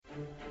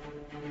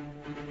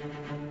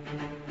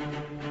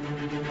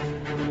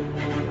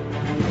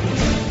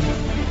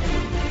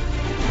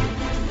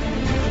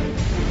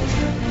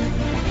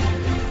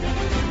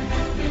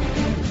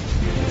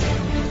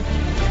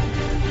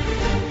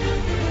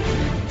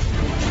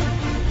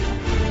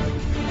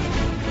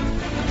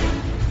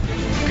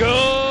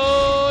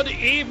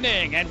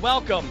evening, and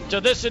welcome to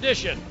this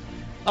edition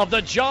of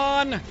the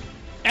John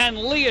and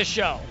Leah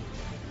Show.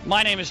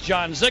 My name is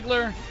John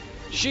Ziegler.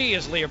 She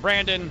is Leah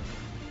Brandon.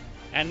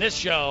 And this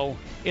show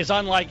is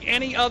unlike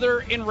any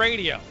other in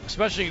radio,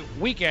 especially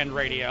weekend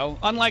radio.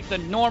 Unlike the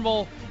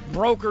normal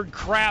brokered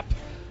crap,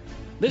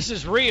 this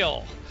is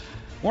real.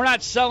 We're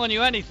not selling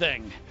you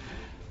anything.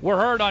 We're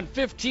heard on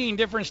 15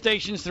 different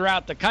stations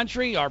throughout the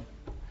country. Our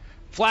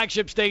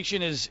flagship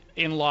station is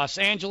in Los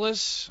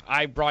Angeles.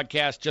 I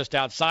broadcast just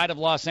outside of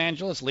Los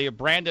Angeles. Leah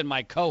Brandon,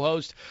 my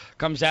co-host,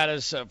 comes at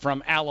us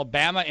from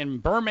Alabama in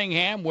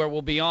Birmingham, where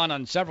we'll be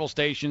on several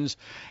stations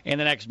in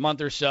the next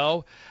month or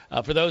so.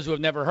 For those who have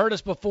never heard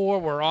us before,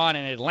 we're on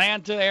in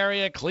Atlanta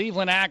area,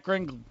 Cleveland,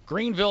 Akron,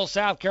 Greenville,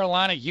 South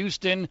Carolina,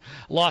 Houston,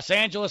 Los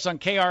Angeles on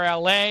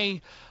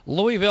KRLA,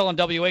 Louisville and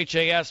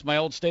WHAS, my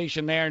old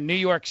station there, New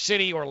York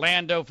City,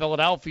 Orlando,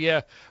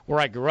 Philadelphia, where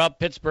I grew up,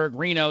 Pittsburgh,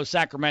 Reno,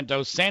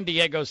 Sacramento, San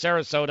Diego,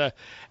 Sarasota,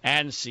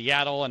 and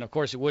Seattle. And, of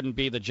course, it wouldn't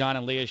be the John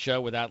and Leah Show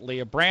without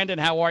Leah Brandon.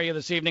 How are you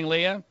this evening,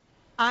 Leah?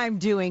 I'm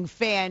doing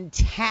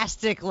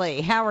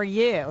fantastically. How are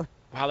you?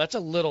 Wow, that's a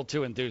little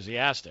too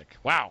enthusiastic.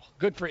 Wow.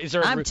 Good for – is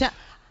there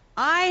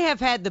I have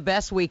had the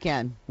best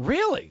weekend.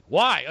 Really?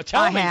 Why?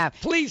 Tell me. Have.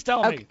 Please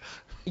tell me.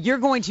 You're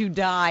going to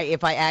die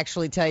if I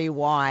actually tell you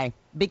why.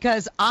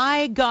 Because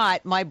I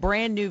got my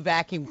brand new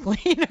vacuum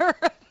cleaner.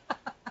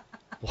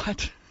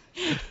 What?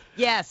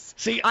 Yes.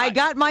 See, I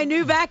got my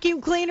new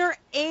vacuum cleaner,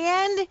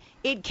 and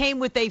it came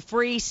with a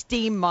free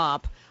steam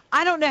mop.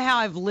 I don't know how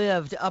I've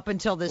lived up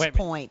until this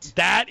point.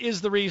 That is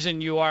the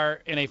reason you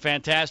are in a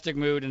fantastic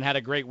mood and had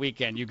a great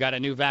weekend. You got a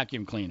new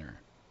vacuum cleaner.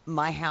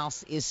 My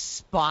house is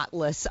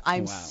spotless.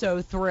 I'm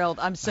so thrilled.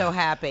 I'm so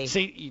happy.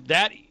 See,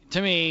 that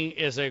to me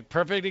is a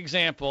perfect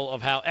example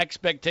of how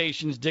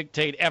expectations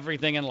dictate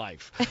everything in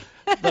life.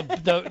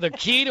 The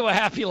key to a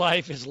happy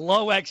life is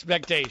low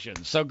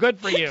expectations. So good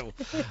for you,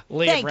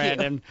 Leah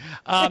Brandon.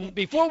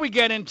 Before we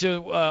get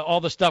into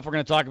all the stuff we're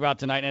going to talk about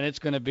tonight, and it's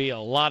going to be a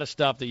lot of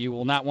stuff that you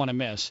will not want to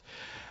miss,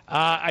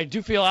 I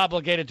do feel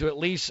obligated to at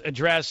least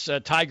address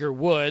Tiger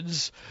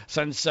Woods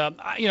since,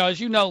 as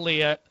you know,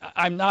 Leah,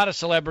 I'm not a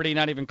celebrity,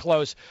 not even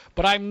close,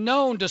 but I'm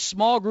known to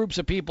small groups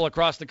of people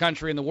across the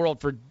country and the world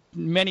for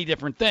many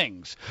different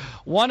things,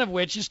 one of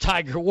which is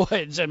Tiger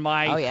Woods and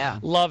my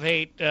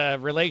love-hate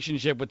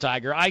relationship with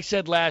Tiger. I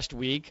said last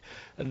week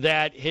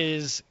that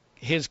his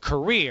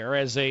career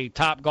as a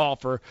top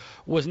golfer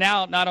was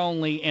now not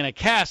only in a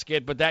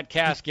casket, but that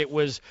casket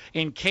was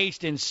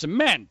encased in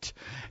cement.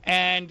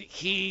 And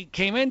he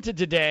came into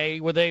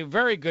today with a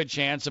very good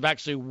chance of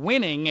actually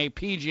winning a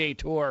PGA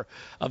Tour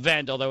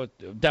event, although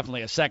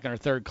definitely a second or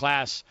third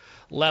class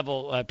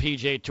level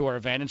PGA Tour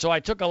event. And so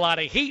I took a lot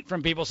of heat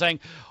from people saying,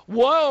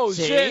 whoa,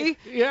 Zig,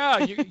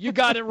 you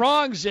got it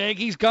wrong, Zig.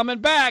 He's coming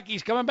back.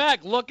 He's coming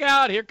back. Look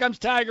out. Here comes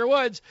Tiger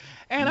Woods.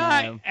 And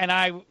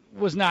I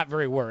was not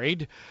very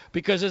worried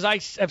because, as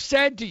I have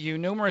said to you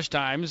numerous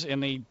times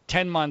in the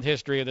 10-month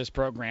history of this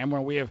program,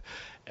 where we have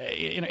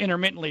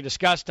intermittently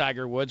discussed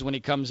Tiger Woods when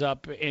he comes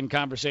up in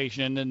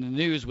conversation in the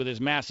news with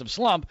his massive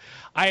slump,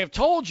 I have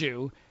told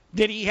you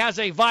that he has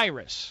a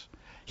virus.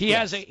 He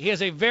has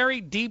a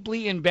very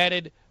deeply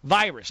embedded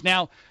virus.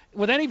 Now,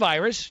 with any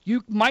virus,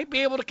 you might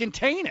be able to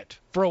contain it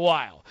for a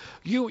while.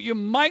 You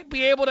might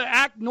be able to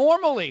act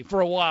normally for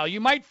a while. You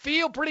might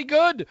feel pretty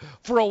good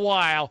for a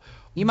while.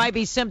 You might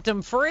be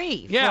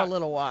symptom-free for a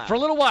little while. For a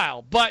little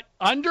while. But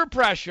under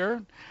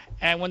pressure,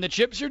 and when the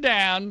chips are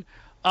down,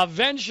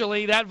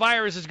 eventually that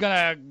virus is going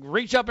to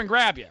reach up and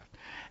grab you.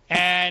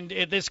 And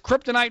this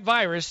kryptonite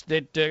virus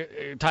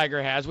that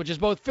Tiger has, which is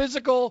both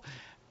physical,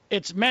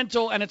 it's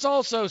mental, and it's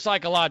also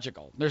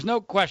psychological. There's no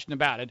question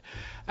about it.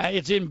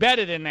 It's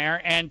embedded in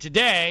there. And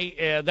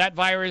today, that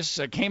virus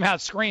came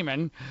out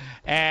screaming,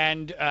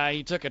 and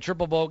he took a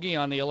triple bogey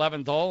on the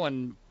 11th hole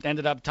and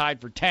ended up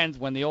tied for 10th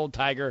when the old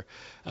Tiger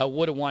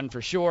would have won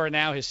for sure.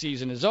 Now his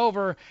season is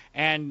over,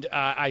 and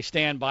I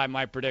stand by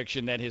my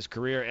prediction that his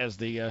career as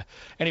the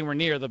anywhere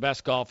near the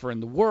best golfer in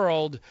the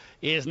world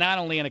is not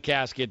only in a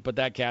casket, but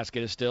that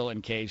casket is still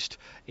encased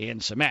in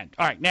cement.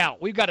 All right, now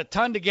we've got a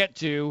ton to get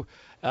to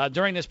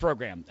during this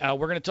program.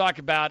 We're going to talk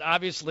about,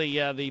 obviously,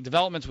 the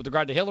developments with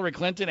regard to Hillary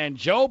Clinton and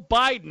Joe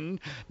Biden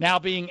now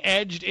being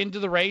edged into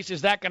the race.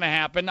 Is that going to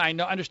happen? I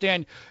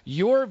understand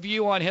your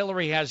view on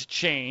Hillary has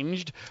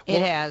changed.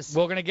 It has.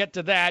 We're going to get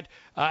to that,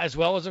 as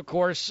well as, of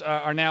course,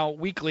 our now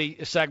weekly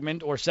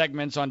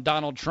segments on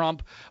Donald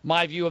Trump.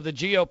 My view of the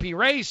GOP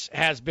race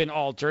has been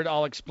altered.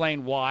 I'll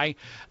explain why.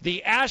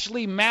 The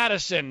Ashley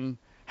Madison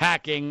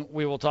hacking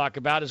we will talk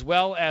about, as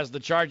well as the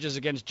charges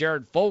against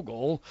Jared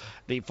Fogle,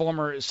 the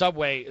former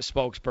Subway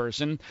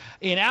spokesperson.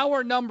 In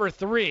hour number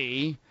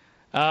 3,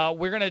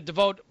 we're going to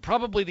devote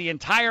probably the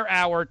entire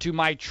hour to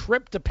my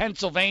trip to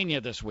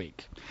Pennsylvania this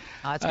week.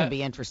 It's going to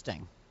be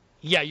interesting.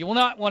 Yeah, you will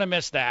not want to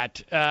miss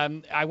that.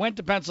 I went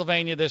to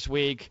Pennsylvania this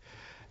week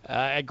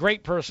at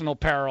great personal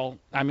peril.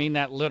 I mean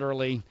that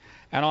literally.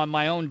 and on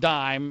my own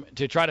dime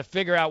to try to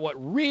figure out what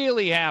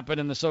really happened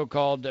in the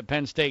so-called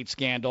Penn State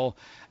scandal.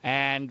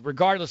 And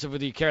regardless of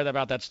whether you care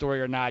about that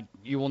story or not,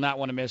 you will not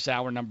want to miss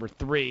hour number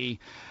 3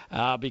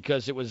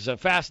 because it was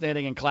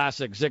fascinating and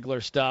classic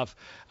Ziegler stuff.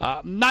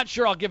 I'm not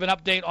sure I'll give an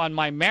update on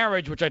my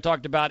marriage, which I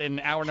talked about in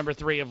hour number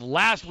 3 of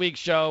last week's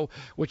show,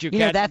 which you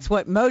know, that's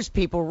what most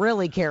people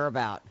really care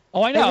about.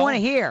 Oh, I know. They want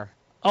to hear.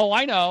 Oh,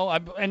 I know,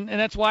 and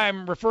that's why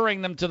I'm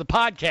referring them to the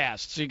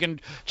podcast. So you can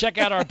check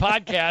out our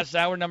podcast,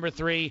 hour number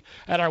 3,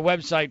 at our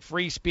website,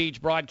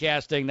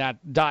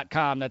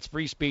 freespeechbroadcasting.com. That's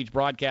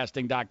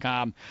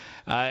freespeechbroadcasting.com.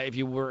 If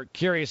you were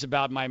curious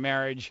about my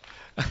marriage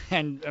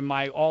and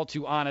my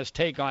all-too-honest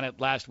take on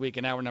it last week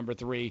in hour number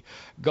 3,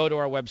 go to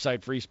our website,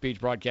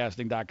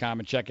 freespeechbroadcasting.com,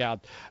 and check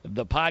out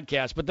the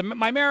podcast. But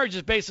my marriage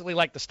is basically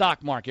like the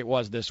stock market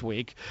was this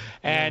week.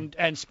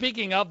 And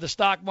speaking of the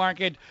stock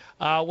market,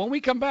 when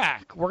we come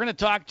back, we're going to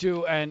talk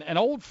to an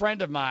old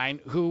friend of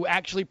mine who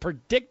actually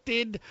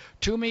predicted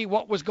to me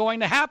what was going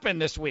to happen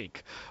this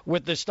week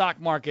with the stock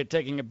market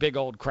taking a big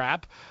old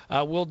crap.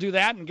 We'll do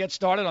that and get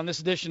started on this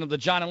edition of the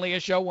John and Leah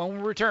Show when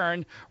we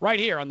return right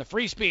here on the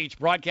Free Speech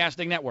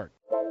Broadcasting Network.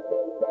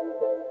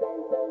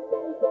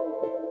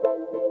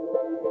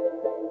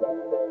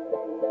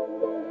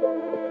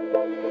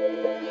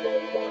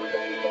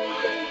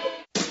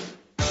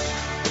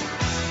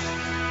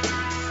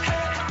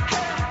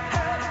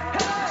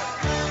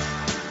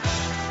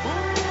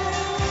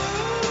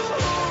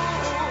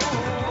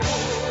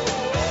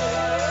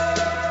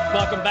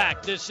 Welcome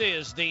back. This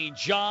is the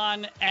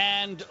John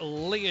and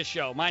Leah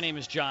Show. My name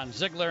is John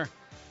Ziegler,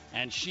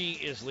 and she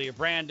is Leah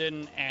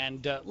Brandon.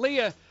 And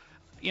Leah,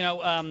 you know,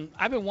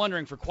 I've been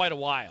wondering for quite a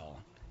while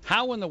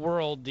how in the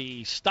world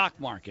the stock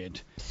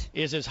market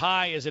is as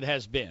high as it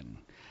has been.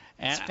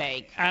 And, it's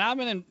fake. And I'm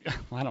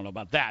well, I don't know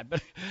about that,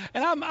 but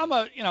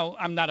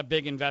I'm not a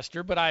big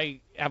investor, but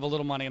I have a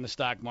little money in the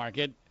stock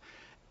market.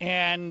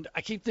 And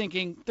I keep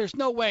thinking there's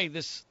no way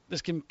this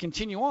can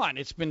continue on.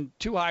 It's been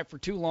too high for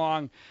too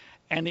long.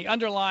 And the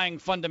underlying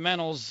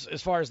fundamentals,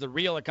 as far as the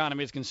real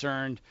economy is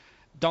concerned,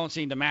 don't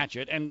seem to match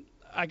it. And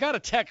I got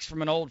a text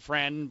from an old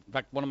friend, in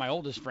fact, one of my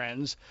oldest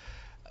friends,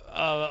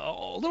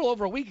 a little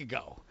over a week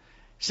ago,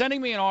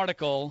 sending me an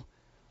article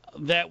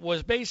that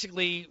was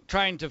basically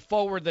trying to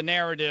forward the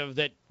narrative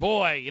that,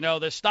 boy, you know,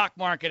 the stock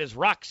market is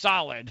rock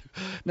solid.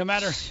 No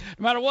matter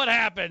what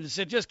happens,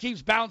 it just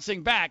keeps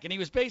bouncing back. And he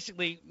was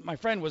basically, my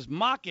friend was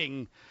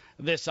mocking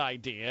this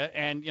idea.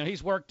 And, you know,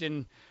 he's worked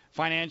in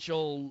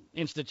financial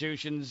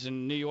institutions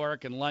in New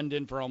York and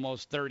London for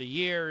almost 30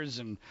 years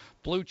and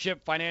blue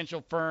chip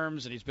financial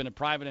firms, and he's been a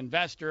private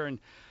investor,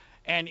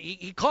 and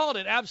he called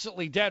it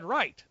absolutely dead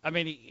right. I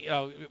mean,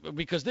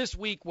 because this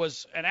week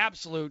was an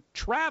absolute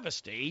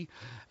travesty.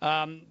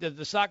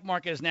 The stock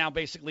market is now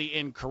basically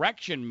in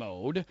correction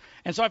mode,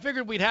 and so I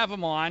figured we'd have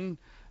him on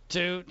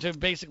to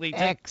basically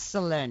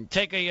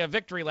take a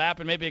victory lap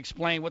and maybe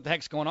explain what the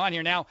heck's going on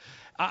here. Now,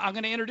 I'm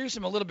going to introduce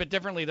him a little bit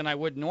differently than I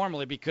would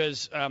normally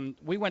because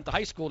we went to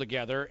high school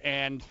together,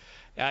 and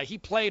he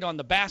played on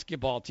the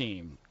basketball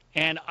team.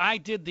 And I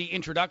did the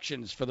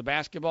introductions for the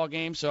basketball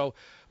game. So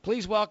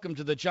please welcome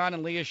to the John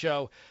and Leah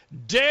Show,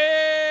 Dave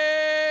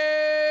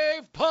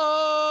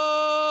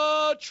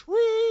Patruco.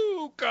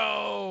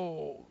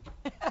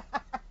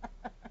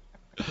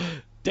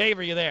 Dave,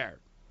 are you there?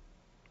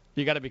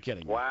 You got to be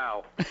kidding.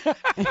 Wow.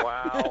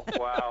 Wow.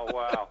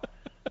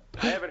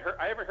 I haven't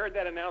heard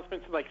that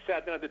announcement since I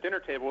sat down at the dinner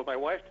table with my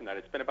wife tonight.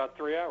 It's been about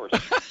 3 hours.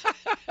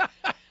 All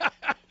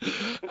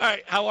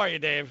right. How are you,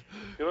 Dave?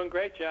 Doing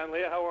great, John.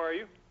 Leah, how are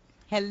you?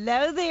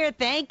 Hello there.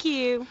 Thank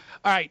you.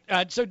 All right.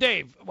 So,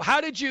 Dave,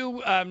 how did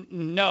you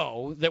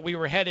know that we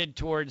were headed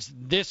towards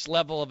this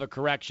level of a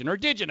correction? Or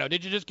did you know?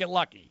 Did you just get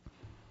lucky?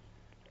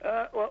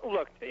 Well,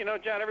 look, you know,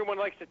 John, everyone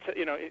likes to,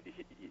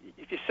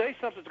 if you say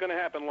something's going to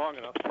happen long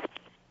enough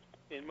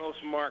in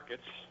most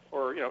markets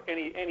or, you know,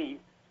 any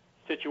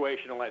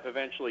situation in life,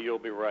 eventually you'll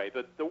be right.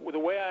 The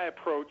way I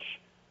approach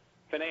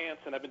finance,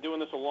 and I've been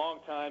doing this a long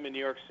time in New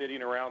York City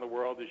and around the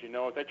world, as you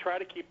know, is I try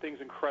to keep things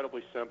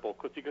incredibly simple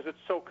because it's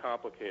so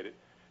complicated.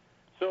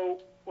 So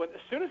as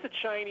soon as the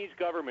Chinese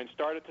government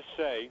started to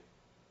say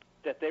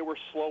that they were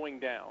slowing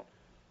down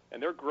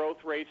and their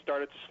growth rate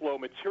started to slow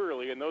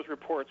materially, and those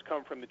reports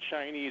come from the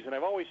Chinese, and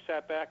I've always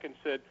sat back and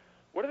said,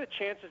 what are the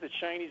chances the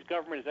Chinese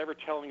government is ever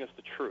telling us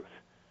the truth?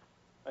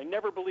 I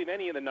never believe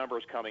any of the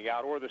numbers coming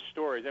out or the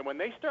stories. And when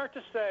they start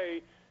to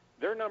say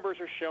their numbers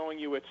are showing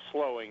you it's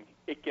slowing,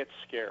 it gets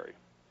scary.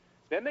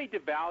 Then they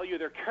devalue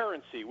their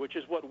currency, which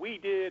is what we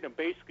did and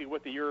basically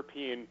what the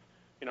European,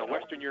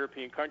 Western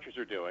European countries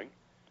are doing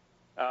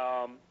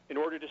in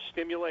order to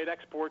stimulate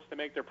exports to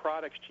make their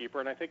products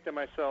cheaper. And I think to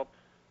myself,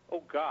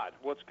 oh, God,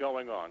 what's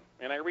going on?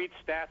 And I read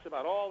stats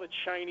about all the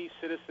Chinese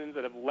citizens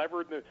that have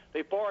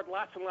they borrowed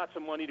lots and lots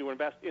of money to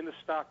invest in the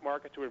stock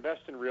market, to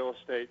invest in real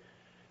estate.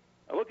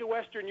 I look at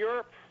Western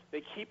Europe.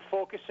 They keep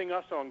focusing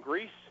us on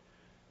Greece.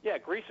 Yeah,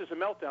 Greece is a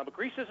meltdown, but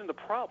Greece isn't the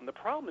problem. The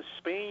problem is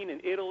Spain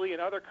and Italy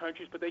and other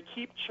countries, but they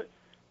keep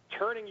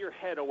turning your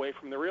head away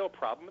from the real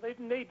problem. They've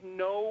made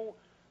no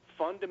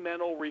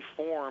fundamental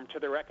reform to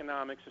their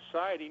economic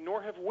society,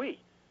 nor have we.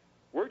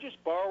 We're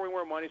just borrowing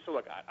more money. So,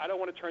 look, I don't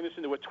want to turn this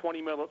into a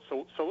 20-minute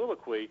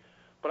soliloquy,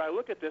 but I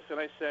look at this and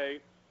I say,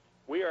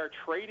 we are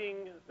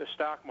trading the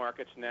stock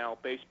markets now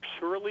based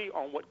purely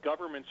on what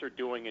governments are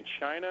doing in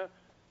China,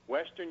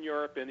 Western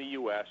Europe, and the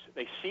U.S.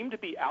 They seem to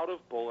be out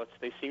of bullets.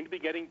 They seem to be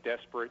getting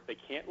desperate. They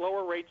can't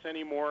lower rates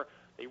anymore.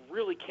 They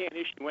really can't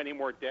issue any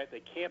more debt.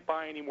 They can't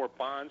buy any more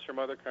bonds from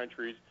other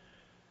countries.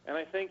 And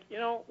I think,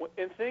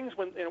 when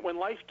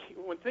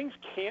things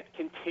can't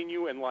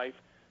continue in life,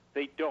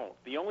 they don't.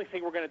 The only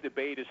thing we're going to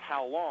debate is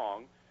how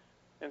long.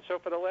 And so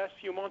for the last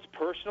few months,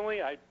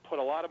 personally, I put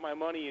a lot of my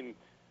money in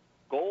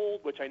gold,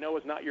 which I know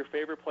is not your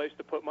favorite place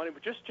to put money,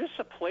 but just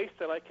a place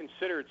that I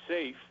considered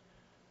safe,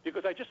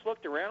 because I just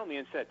looked around me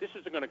and said, this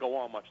isn't going to go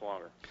on much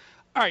longer.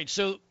 All right,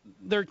 so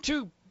there are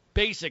two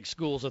basic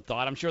schools of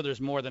thought. I'm sure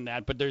there's more than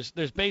that, but there's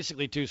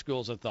basically two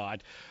schools of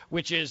thought,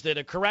 which is that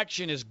a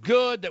correction is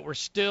good, that we're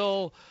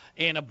still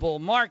in a bull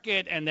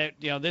market, and that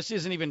this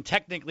isn't even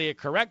technically a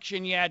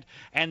correction yet,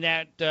 and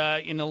that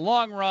in the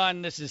long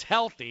run this is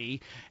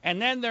healthy.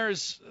 And then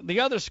there's the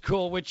other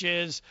school, which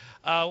is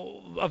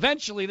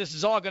eventually this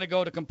is all going to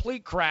go to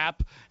complete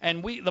crap,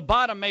 and the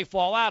bottom may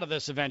fall out of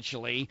this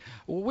eventually.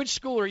 Which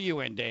school are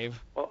you in,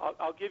 Dave? Well,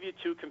 I'll give you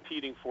two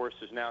competing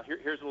forces now.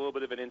 Here's a little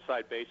bit of an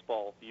inside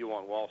baseball view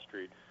on Wall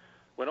Street.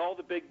 When all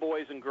the big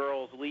boys and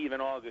girls leave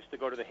in August to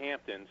go to the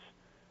Hamptons,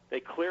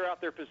 they clear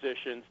out their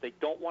positions. They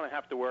don't want to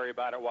have to worry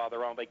about it while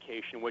they're on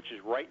vacation, which is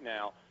right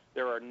now.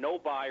 There are no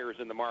buyers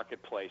in the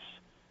marketplace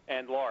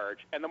and large,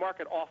 and the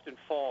market often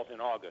falls in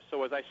August.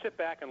 So as I sit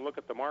back and look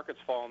at the markets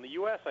fall in the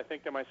U.S., I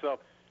think to myself,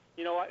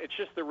 you know what, it's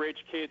just the rich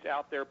kids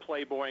out there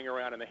playboying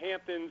around in the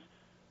Hamptons.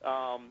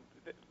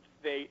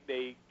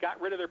 They got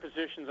rid of their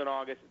positions in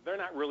August. They're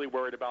not really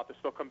worried about this.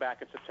 They'll come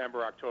back in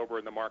September, October,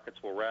 and the markets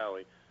will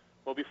rally.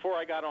 Well, before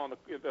I got on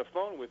the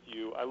phone with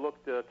you, I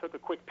took a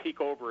quick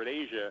peek over at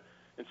Asia,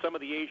 and some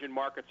of the Asian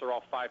markets are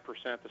all 5%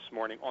 this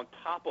morning, on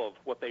top of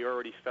what they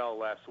already fell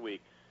last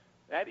week.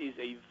 That is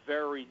a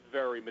very,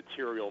 very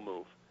material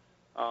move.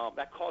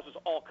 That causes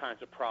all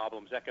kinds of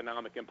problems,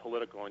 economic and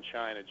political, in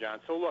China, John.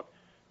 So, look,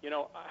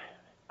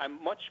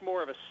 I'm much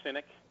more of a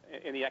cynic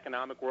in the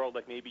economic world,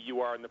 like maybe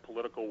you are in the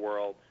political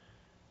world.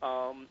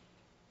 A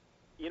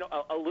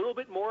little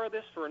bit more of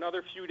this for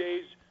another few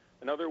days,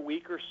 another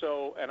week or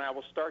so, and I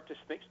will start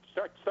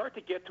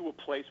to get to a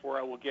place where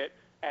I will get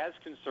as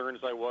concerned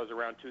as I was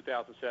around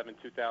 2007,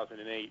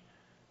 2008.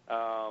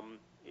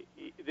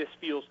 This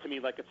feels to me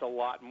like it's a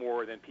lot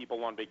more than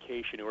people on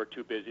vacation who are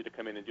too busy to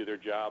come in and do their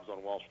jobs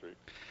on Wall Street.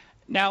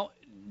 Now,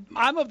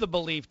 I'm of the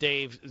belief,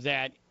 Dave,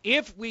 that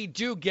if we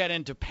do get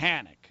into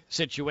panic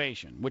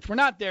situation, which we're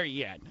not there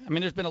yet. I mean,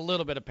 there's been a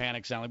little bit of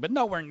panic sounding, but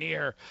nowhere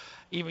near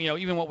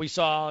even what we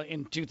saw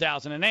in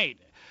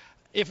 2008.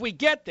 If we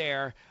get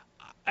there,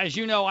 as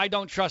you know, I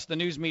don't trust the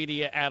news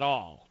media at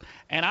all.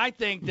 And I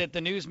think that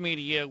the news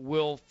media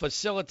will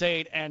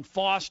facilitate and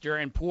foster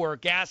and pour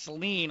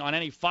gasoline on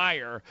any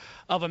fire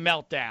of a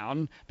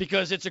meltdown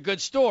because it's a good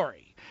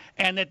story.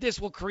 And that this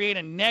will create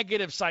a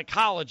negative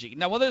psychology.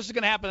 Now, whether this is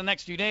going to happen in the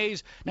next few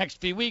days,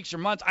 next few weeks or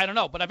months, I don't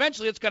know. But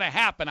eventually it's going to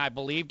happen, I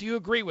believe. Do you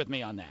agree with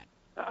me on that?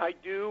 I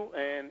do.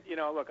 And,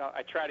 look,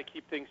 I try to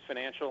keep things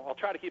financial. I'll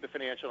try to keep it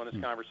financial in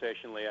this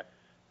conversation, Leah.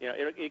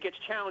 It gets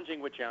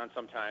challenging with John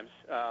sometimes.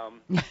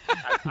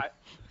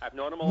 I've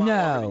known him a lot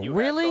longer than you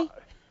really? have.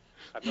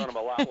 So I've known him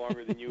a lot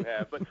longer than you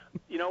have. But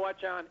you know what,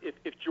 John?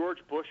 If George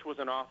Bush was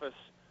in office,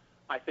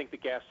 I think the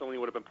gasoline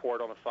would have been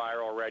poured on the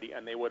fire already,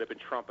 and they would have been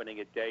trumpeting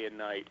it day and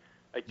night.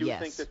 I do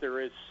think that there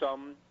is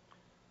some,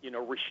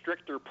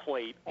 restrictor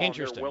plate on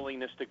their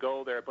willingness to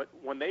go there. But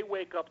when they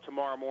wake up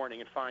tomorrow morning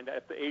and find that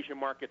if the Asian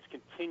markets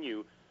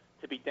continue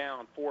to be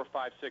down 4,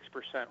 5,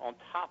 6% on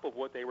top of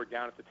what they were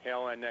down at the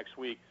tail end next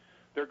week,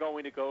 they're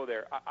going to go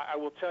there. I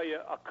will tell you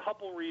a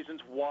couple reasons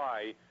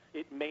why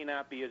it may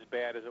not be as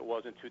bad as it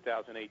was in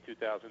 2008,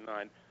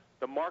 2009.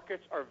 The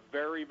markets are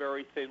very,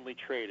 very thinly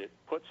traded.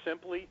 Put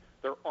simply,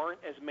 there aren't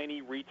as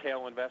many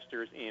retail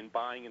investors in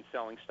buying and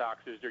selling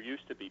stocks as there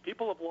used to be.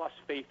 People have lost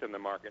faith in the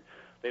market.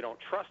 They don't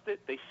trust it.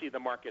 They see the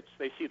markets.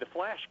 They see the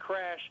flash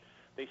crash.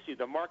 They see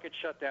the market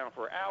shut down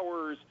for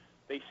hours.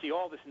 They see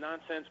all this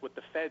nonsense with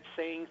the Fed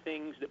saying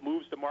things that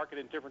moves the market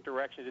in different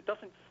directions. It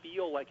doesn't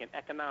feel like an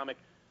economic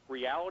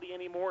reality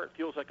anymore. It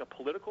feels like a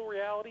political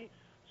reality.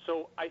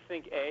 So I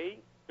think, A,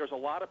 there's a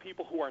lot of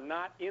people who are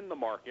not in the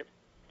market,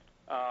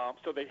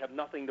 so they have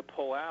nothing to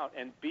pull out.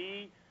 And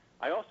B,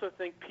 I also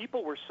think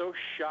people were so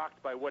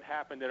shocked by what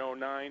happened in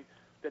 2009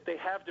 that they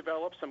have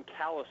developed some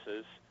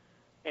calluses,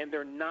 and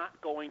they're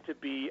not going to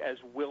be as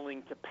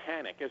willing to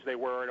panic as they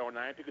were in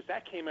 2009 because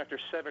that came after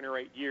 7 or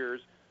 8 years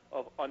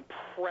of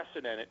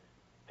unprecedented,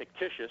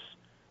 fictitious,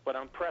 but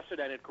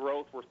unprecedented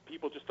growth where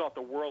people just thought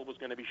the world was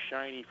going to be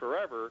shiny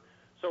forever.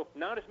 So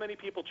not as many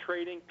people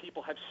trading.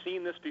 People have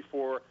seen this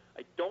before.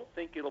 I don't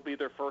think it'll be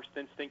their first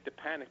instinct to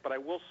panic, but I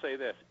will say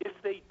this. If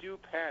they do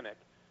panic,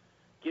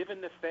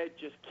 given the Fed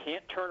just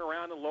can't turn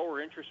around and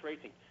lower interest rates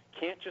and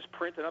can't just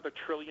print another $1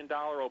 trillion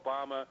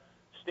Obama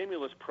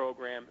stimulus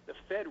program, the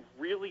Fed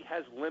really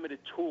has limited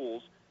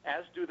tools,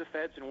 as do the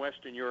Feds in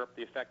Western Europe,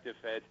 the effective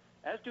Feds,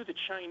 as do the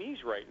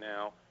Chinese right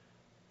now.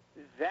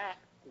 That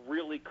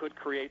really could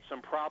create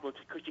some problems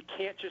because you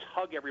can't just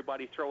hug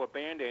everybody, throw a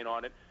Band-Aid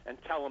on it, and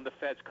tell them the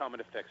Fed's coming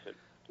to fix it.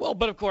 Well,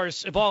 but of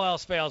course, if all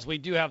else fails, we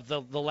do have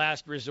the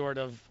last resort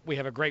of we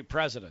have a great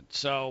president.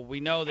 So we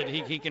know that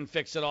he can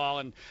fix it all,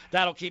 and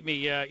that'll keep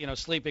me,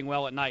 sleeping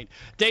well at night.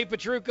 Dave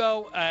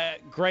Petrucco,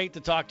 great to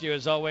talk to you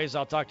as always.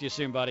 I'll talk to you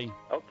soon, buddy.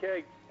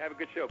 Okay. Have a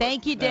good show.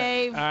 Thank you,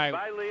 Dave. All right.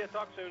 Bye, Leah.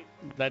 Talk soon.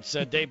 That's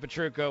Dave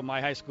Petrucco,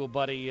 my high school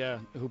buddy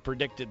who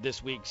predicted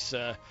this week's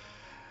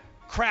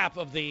crap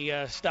of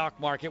the stock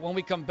market. When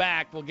we come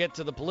back, we'll get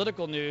to the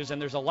political news,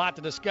 and there's a lot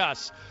to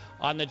discuss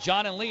on the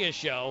John and Leah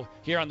Show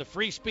here on the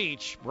Free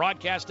Speech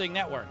Broadcasting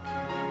Network.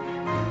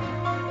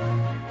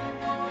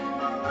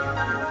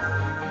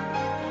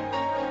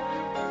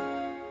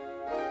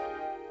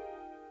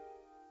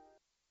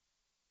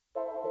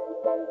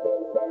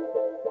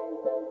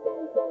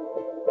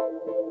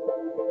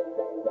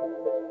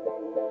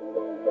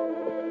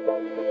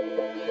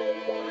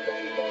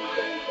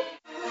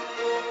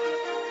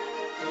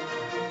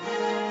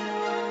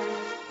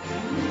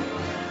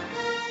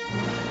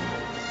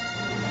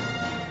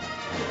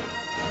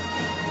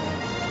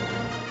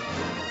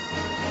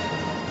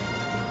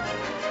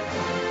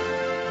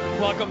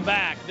 Welcome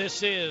back.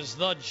 This is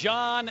the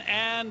John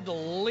and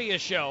Leah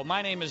Show.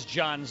 My name is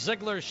John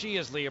Ziegler. She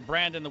is Leah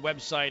Brandon. The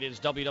website is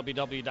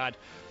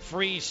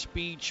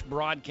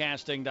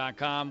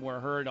www.freespeechbroadcasting.com. We're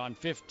heard on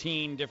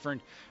 15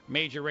 different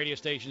major radio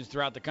stations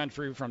throughout the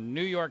country, from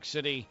New York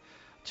City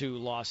to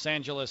Los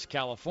Angeles,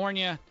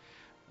 California.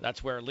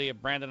 That's where Leah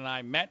Brandon and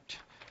I met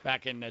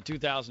back in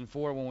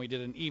 2004 when we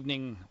did an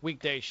evening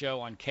weekday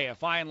show on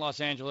KFI in Los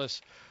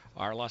Angeles.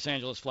 Our Los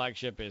Angeles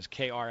flagship is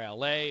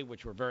KRLA,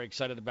 which we're very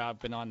excited about.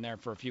 Been on there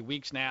for a few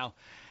weeks now.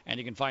 And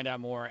you can find out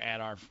more at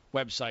our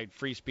website,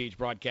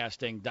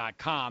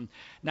 freespeechbroadcasting.com.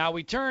 Now,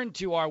 we turn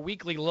to our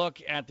weekly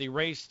look at the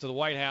race to the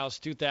White House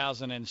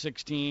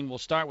 2016. We'll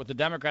start with the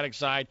Democratic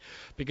side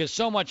because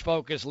so much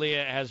focus,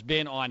 Leah, has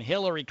been on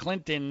Hillary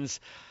Clinton's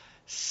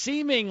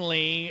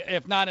seemingly,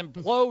 if not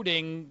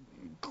imploding,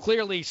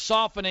 clearly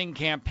softening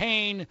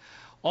campaign,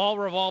 all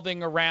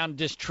revolving around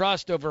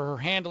distrust over her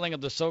handling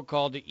of the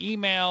so-called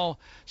email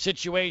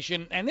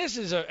situation. And this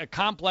is a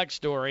complex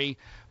story,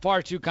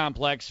 far too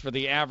complex for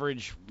the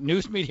average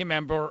news media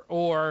member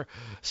or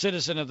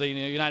citizen of the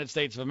United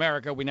States of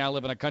America. We now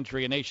live in a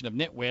country, a nation of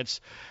nitwits,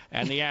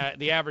 and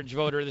the average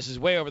voter, this is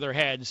way over their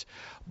heads.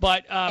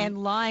 But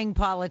and lying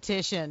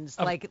politicians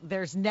like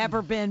there's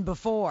never been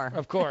before.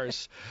 Of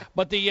course.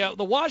 But the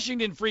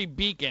Washington Free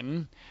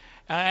Beacon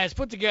has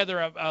put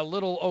together a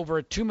little over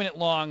a 2-minute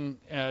long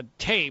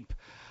tape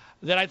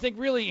that I think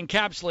really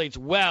encapsulates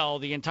well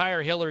the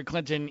entire Hillary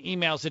Clinton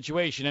email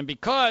situation. And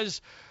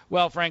because,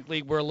 well,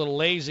 frankly, we're a little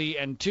lazy,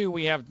 and 2,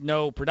 we have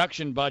no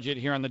production budget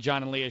here on the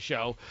John and Leah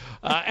Show,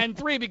 and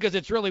 3, because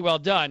it's really well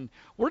done,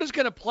 we're just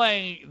going to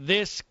play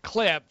this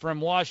clip from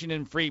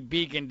Washington Free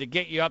Beacon to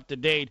get you up to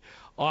date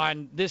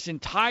on this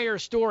entire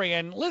story.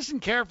 And listen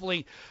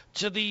carefully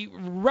to the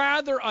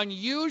rather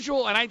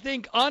unusual and I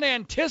think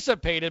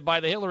unanticipated by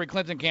the Hillary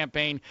Clinton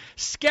campaign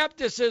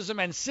skepticism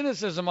and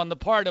cynicism on the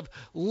part of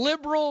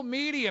liberal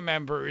media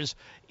members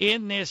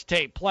in this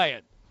tape. Play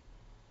it.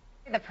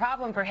 The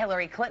problem for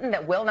Hillary Clinton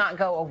that will not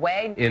go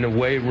away. In a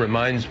way,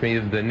 reminds me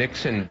of the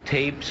Nixon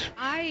tapes.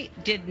 I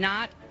did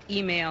not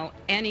email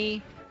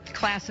any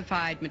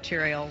classified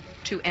material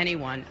to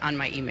anyone on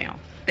my email.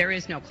 There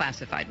is no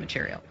classified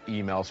material.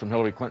 Emails from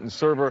Hillary Clinton's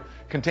server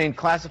contained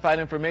classified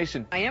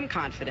information. I am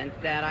confident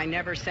that I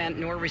never sent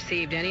nor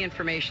received any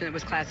information that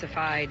was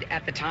classified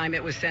at the time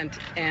it was sent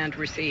and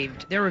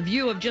received. Their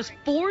review of just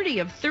 40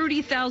 of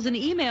 30,000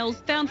 emails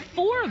found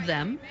 4 of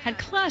them had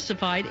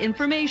classified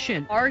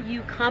information. Are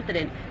you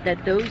confident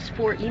that those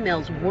 4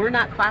 emails were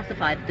not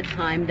classified at the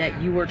time that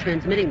you were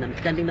transmitting them,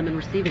 sending them and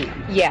receiving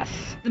them?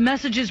 Yes. The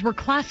messages were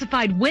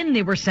classified when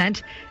they were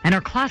sent and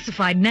are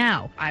classified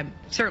now. I'm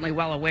certainly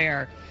well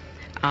aware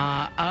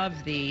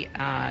of the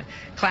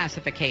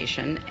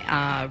classification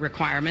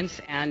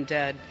requirements and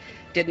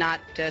did not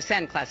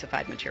send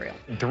classified material.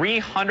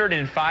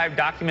 305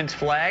 documents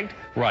flagged?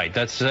 Right,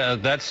 that's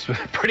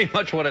pretty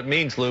much what it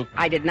means, Luke.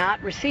 I did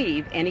not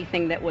receive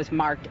anything that was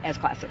marked as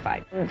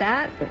classified.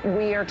 That,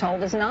 we are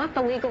told, is not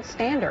the legal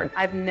standard.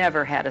 I've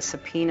never had a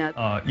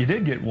subpoena. You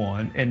did get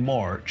one in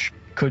March.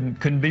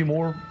 Couldn't be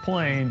more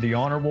plain, the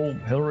Honorable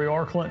Hillary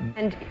R. Clinton.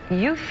 And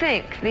you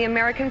think the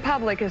American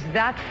public is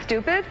that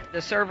stupid?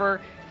 The server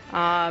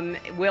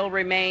will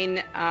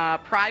remain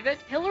private.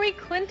 Hillary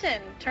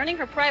Clinton turning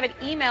her private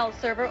email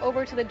server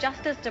over to the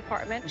Justice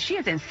Department. She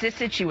has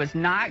insisted she was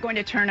not going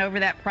to turn over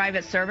that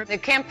private server. The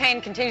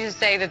campaign continues to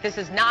say that this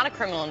is not a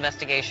criminal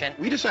investigation.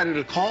 We decided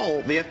to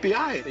call the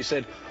FBI. They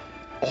said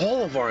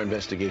all of our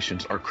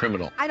investigations are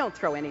criminal. I don't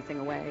throw anything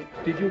away.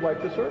 Did you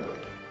wipe the server?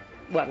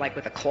 What, like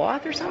with a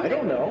cloth or something? I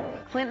don't know.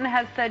 Clinton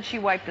has said she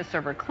wiped the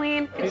server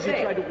clean. Maybe you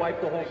tried to wipe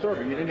the whole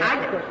server. You didn't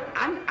answer the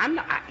question. I'm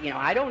not,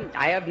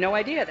 I have no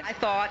idea. I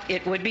thought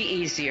it would be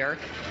easier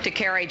to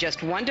carry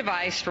just one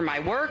device for my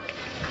work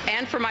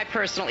and for my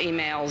personal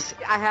emails.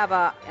 I have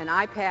an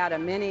iPad, a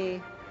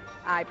mini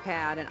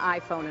iPad, an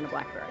iPhone, and a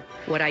BlackBerry.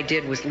 What I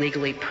did was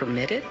legally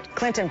permitted.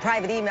 Clinton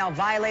private email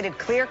violated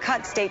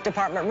clear-cut State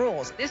Department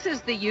rules. This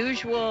is the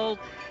usual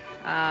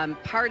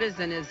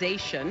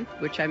partisanization,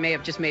 which I may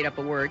have just made up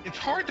a word. It's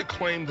hard to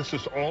claim this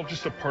is all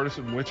just a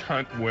partisan witch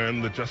hunt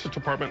when the Justice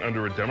Department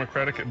under a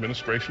Democratic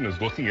administration is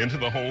looking into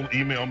the whole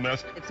email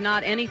mess. It's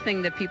not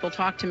anything that people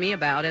talk to me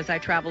about as I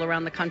travel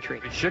around the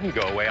country. It shouldn't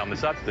go away on the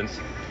substance,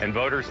 and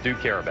voters do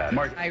care about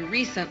it. I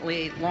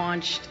recently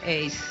launched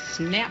a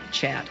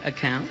Snapchat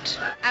account.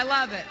 I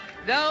love it.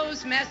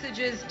 Those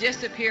messages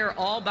disappear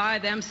all by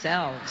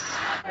themselves.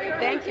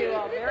 Thank you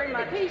all very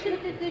much. This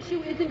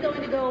issue isn't going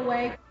to go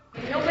away.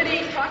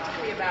 Nobody talks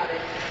to me about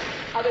it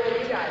other than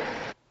you guys.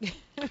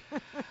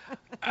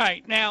 All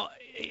right, now,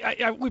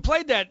 we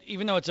played that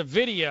even though it's a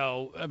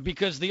video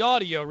because the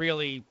audio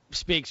really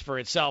speaks for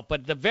itself,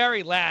 but the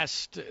very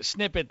last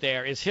snippet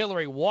there is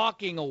Hillary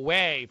walking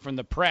away from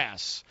the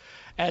press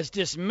as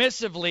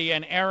dismissively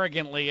and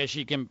arrogantly as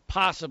she can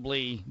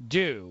possibly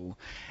do.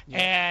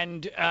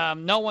 And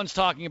no one's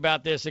talking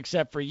about this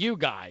except for you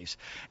guys.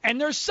 And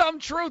there's some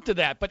truth to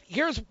that. But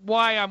here's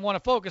why I want to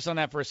focus on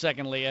that for a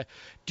second, Leah.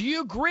 Do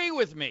you agree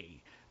with me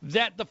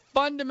that the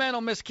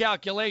fundamental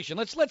miscalculation,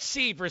 let's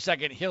see for a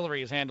second, Hillary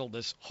has handled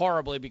this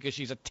horribly because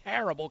she's a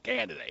terrible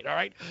candidate, all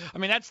right? I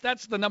mean,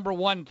 that's the number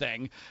one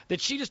thing,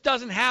 that she just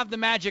doesn't have the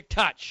magic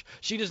touch.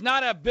 She does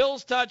not have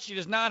Bill's touch. She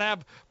does not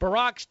have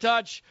Barack's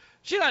touch.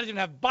 She doesn't even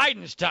have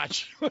Biden's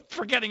touch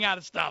for getting out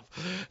of stuff.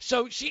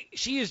 So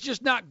she is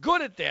just not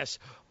good at this.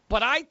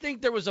 But I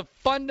think there was a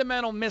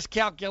fundamental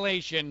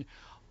miscalculation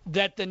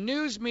that the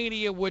news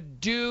media would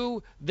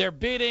do their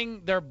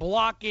bidding, their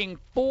blocking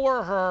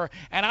for her,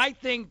 and I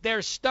think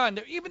they're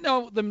stunned. Even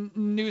though the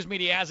news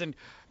media hasn't,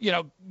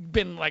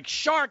 been like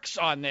sharks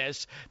on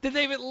this, that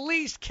they've at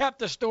least kept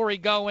the story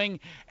going,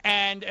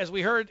 and as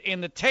we heard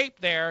in the tape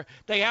there,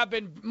 they have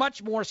been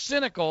much more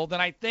cynical than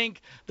I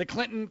think the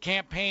Clinton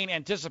campaign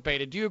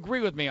anticipated. Do you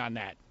agree with me on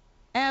that?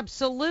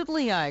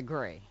 Absolutely, I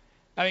agree.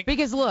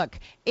 Because look,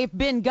 if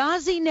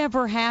Benghazi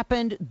never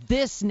happened,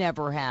 this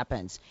never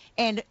happens.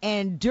 And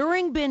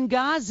during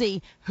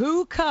Benghazi,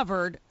 who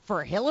covered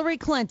for Hillary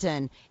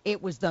Clinton?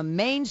 It was the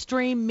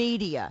mainstream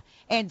media.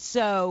 And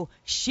so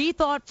she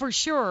thought for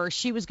sure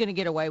she was going to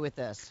get away with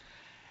this.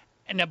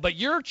 But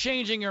you're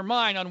changing your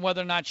mind on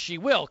whether or not she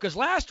will. Because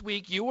last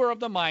week you were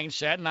of the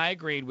mindset, and I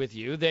agreed with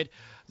you, that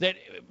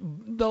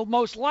the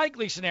most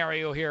likely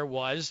scenario here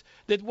was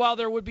that while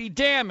there would be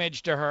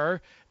damage to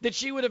her, that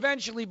she would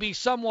eventually be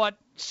somewhat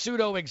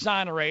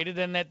pseudo-exonerated,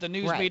 and that the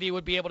news media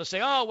would be able to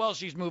say, oh, well,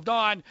 she's moved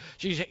on.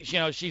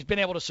 She's been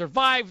able to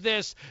survive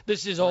this.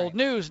 This is old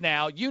news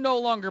now. You no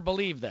longer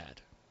believe that.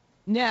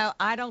 No,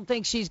 I don't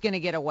think she's going to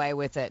get away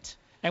with it.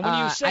 And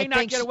when you say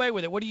not get away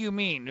with it, what do you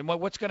mean? And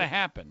what's going to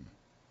happen?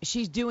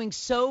 She's doing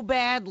so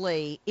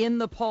badly in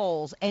the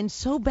polls and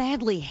so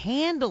badly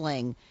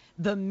handling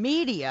the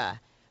media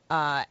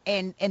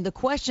and the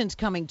questions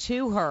coming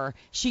to her.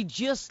 She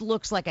just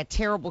looks like a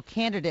terrible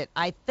candidate.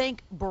 I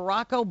think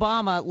Barack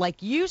Obama,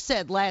 like you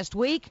said last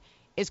week,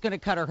 is going to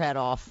cut her head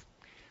off.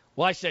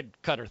 Well, I said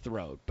cut her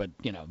throat, but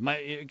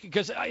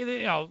because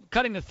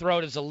cutting the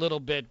throat is a little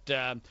bit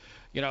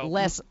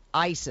less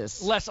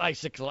ISIS. Less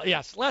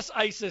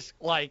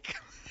ISIS-like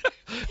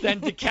than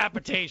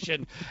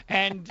decapitation,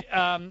 and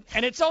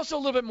it's also a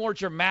little bit more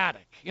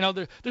dramatic.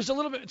 It's a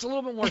little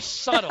bit more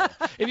subtle.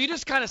 If you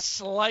just kind of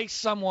slice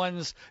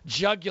someone's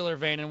jugular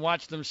vein and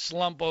watch them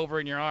slump over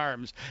in your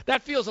arms,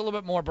 that feels a little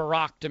bit more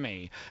Barack to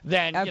me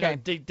than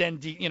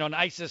an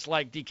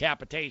ISIS-like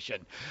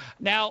decapitation.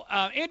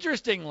 Now,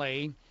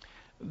 interestingly,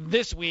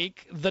 this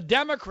week, the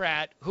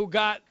Democrat who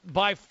got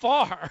by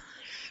far,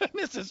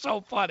 this is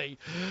so funny,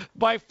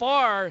 by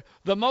far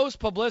the most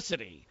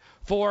publicity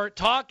for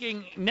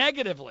talking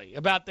negatively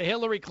about the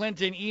Hillary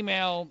Clinton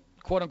email,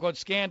 quote-unquote,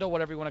 scandal,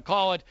 whatever you want to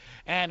call it,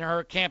 and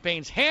her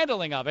campaign's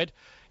handling of it,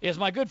 is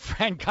my good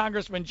friend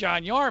Congressman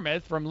John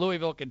Yarmuth from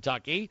Louisville,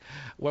 Kentucky,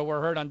 where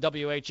we're heard on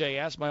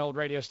WHAS, my old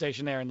radio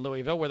station there in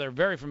Louisville, where they're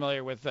very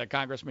familiar with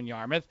Congressman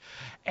Yarmuth.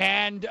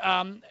 And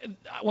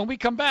when we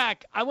come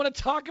back, I want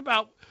to talk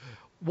about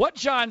what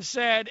John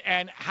said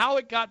and how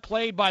it got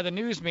played by the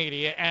news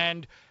media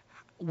and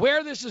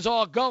where this is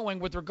all going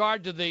with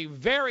regard to the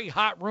very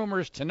hot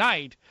rumors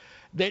tonight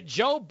that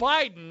Joe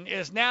Biden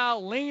is now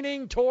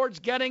leaning towards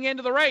getting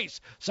into the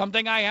race,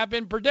 something I have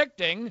been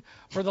predicting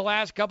for the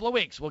last couple of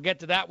weeks. We'll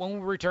get to that when we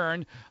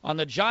return on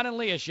the John and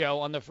Leah Show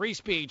on the Free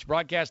Speech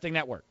Broadcasting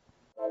Network.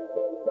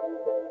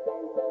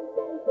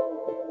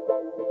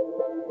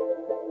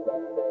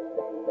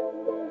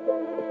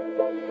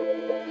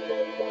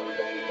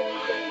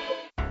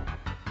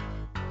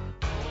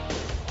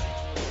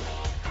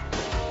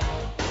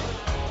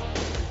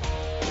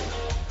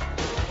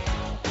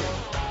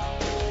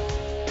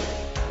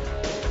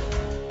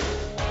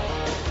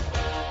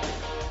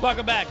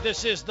 Welcome back.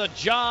 This is the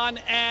John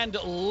and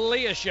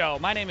Leah Show.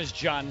 My name is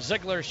John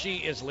Ziegler. She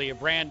is Leah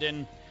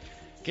Brandon.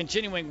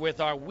 Continuing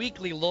with our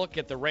weekly look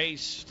at the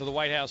race to the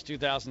White House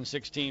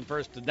 2016.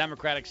 First, the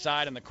Democratic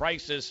side and the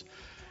crisis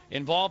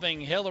involving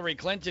Hillary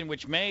Clinton,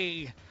 which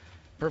may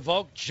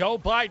provoke Joe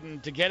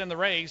Biden to get in the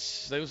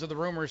race. Those are the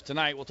rumors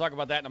tonight. We'll talk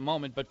about that in a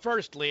moment. But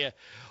first, Leah,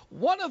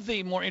 one of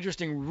the more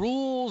interesting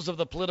rules of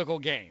the political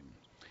game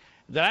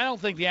that I don't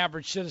think the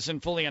average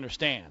citizen fully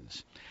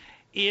understands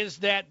is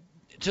that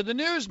to the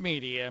news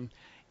media,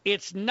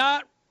 it's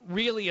not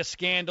really a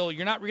scandal.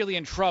 You're not really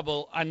in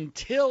trouble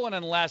until and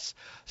unless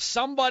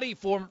somebody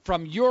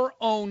from your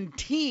own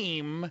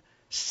team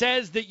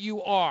says that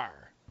you are.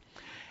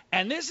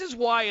 And this is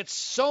why it's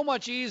so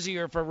much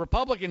easier for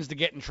Republicans to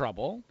get in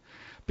trouble,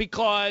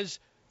 because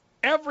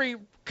every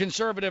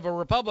conservative or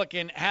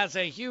Republican has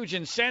a huge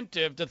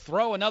incentive to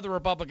throw another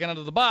Republican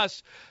under the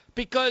bus,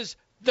 because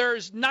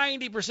there's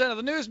 90% of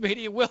the news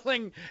media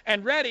willing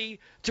and ready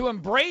to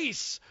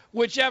embrace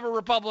whichever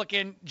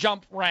Republican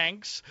jump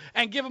ranks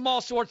and give them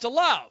all sorts of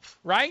love,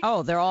 right?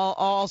 Oh, they're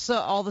all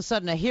of a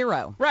sudden a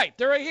hero. Right,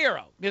 they're a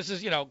hero. This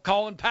is,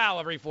 Colin Powell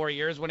every 4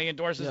 years when he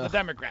endorses the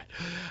Democrat.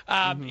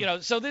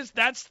 So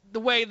that's the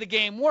way the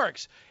game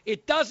works.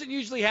 It doesn't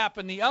usually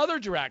happen the other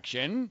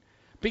direction,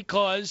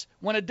 because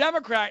when a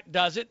Democrat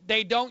does it,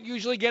 they don't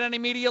usually get any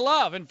media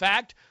love. In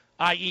fact,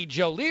 i.e.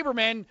 Joe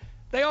Lieberman,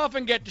 they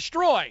often get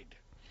destroyed.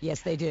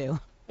 Yes, they do.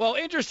 Well,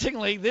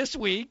 interestingly, this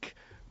week,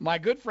 my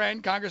good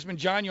friend, Congressman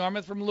John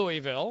Yarmuth from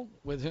Louisville,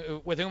 with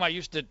whom I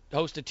used to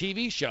host a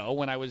TV show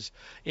when I was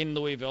in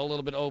Louisville a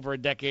little bit over a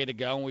decade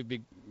ago, and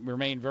we've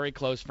remained very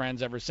close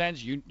friends ever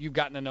since. You've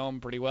gotten to know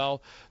him pretty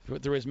well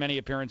through his many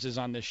appearances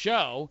on this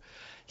show.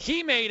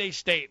 He made a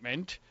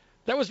statement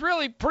that was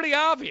really pretty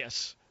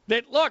obvious,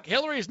 that, look,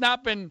 Hillary's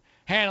not been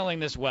handling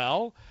this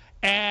well,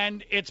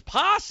 and it's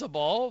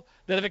possible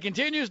that if it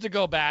continues to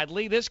go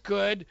badly, this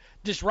could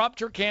disrupt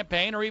her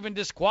campaign or even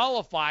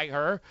disqualify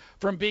her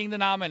from being the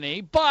nominee.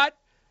 But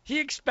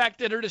he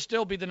expected her to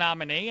still be the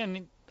nominee,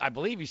 and I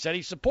believe he said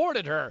he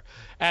supported her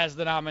as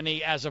the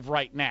nominee as of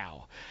right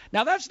now.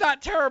 Now, that's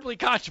not terribly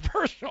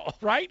controversial,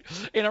 right?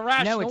 In a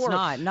rational world.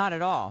 No, it's not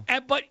at all.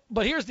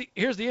 But here's the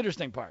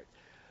interesting part.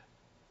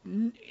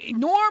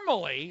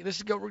 Normally,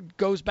 this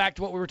goes back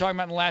to what we were talking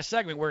about in the last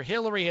segment, where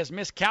Hillary has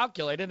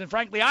miscalculated, and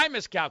frankly, I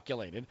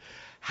miscalculated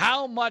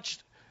how much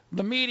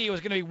the media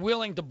was going to be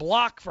willing to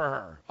block for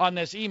her on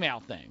this email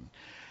thing.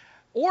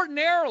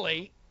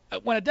 Ordinarily,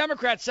 when a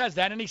Democrat says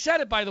that, and he said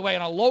it, by the way,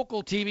 on a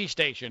local TV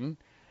station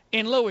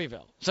in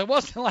Louisville, so it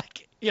wasn't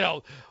like,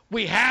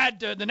 we had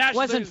the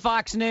national. Wasn't news,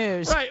 Fox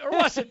News, right? Or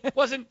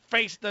wasn't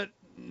Face the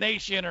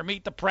Nation or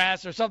Meet the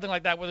Press or something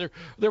like that, where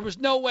there was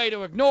no way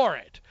to ignore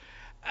it.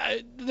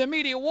 The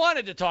media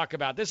wanted to talk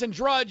about this, and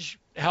Drudge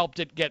helped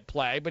it get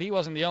play, but he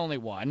wasn't the only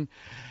one.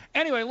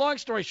 Anyway, long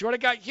story short,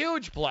 it got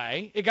huge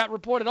play. It got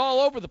reported all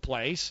over the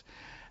place.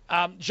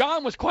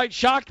 John was quite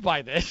shocked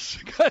by this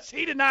because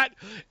he did not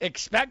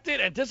expect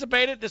it,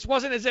 anticipate it. This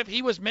wasn't as if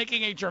he was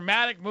making a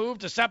dramatic move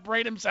to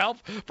separate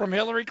himself from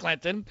Hillary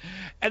Clinton.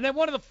 And then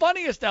one of the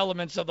funniest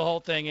elements of the whole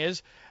thing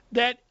is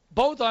that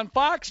both on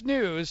Fox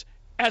News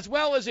as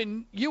well as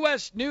in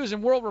U.S. News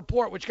and World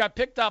Report, which got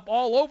picked up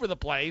all over the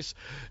place,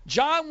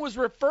 John was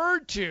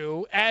referred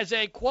to as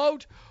a,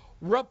 quote,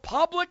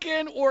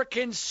 Republican or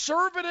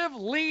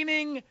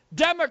conservative-leaning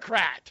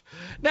Democrat.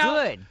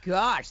 Now, good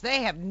gosh,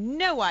 they have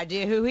no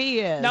idea who he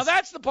is. Now,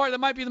 that's the part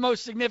that might be the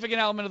most significant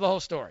element of the whole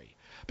story,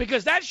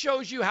 because that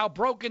shows you how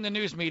broken the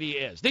news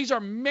media is. These are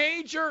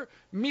major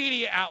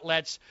media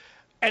outlets,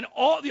 and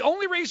the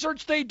only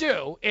research they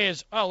do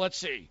is, let's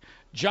see,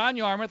 John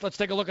Yarmuth, let's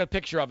take a look at a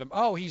picture of him.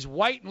 Oh, he's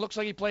white and looks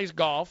like he plays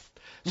golf,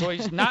 so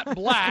he's not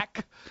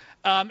black,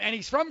 and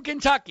he's from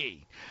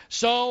Kentucky.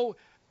 So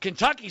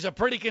Kentucky's a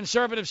pretty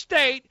conservative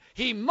state.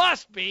 He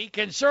must be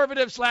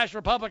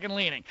conservative/Republican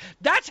leaning.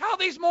 That's how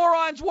these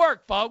morons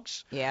work,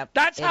 folks. Yep.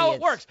 That's how it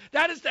works.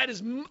 That is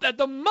at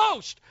the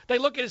most. They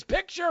look at his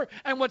picture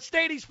and what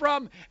state he's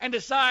from and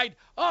decide,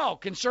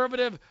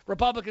 conservative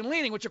Republican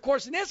leaning, which of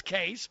course in this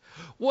case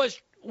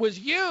was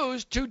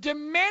used to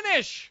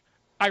diminish,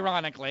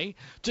 ironically,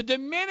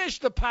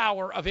 the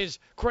power of his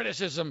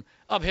criticism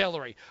of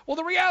Hillary. Well,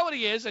 the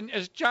reality is, and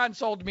as John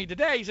told to me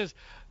today, he says,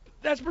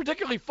 that's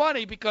particularly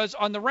funny because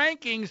on the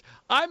rankings,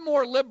 I'm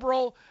more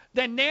liberal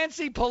than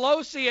Nancy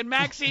Pelosi and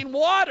Maxine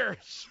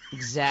Waters.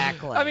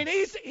 Exactly. I mean,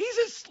 he's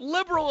as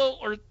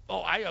liberal,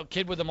 I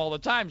kid with him all the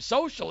time,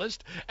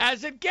 socialist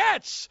as it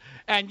gets.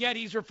 And yet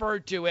he's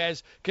referred to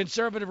as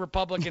conservative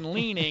Republican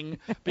leaning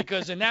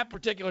because in that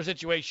particular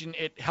situation,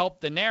 it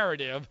helped the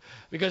narrative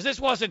because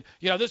this wasn't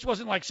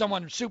like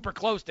someone super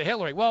close to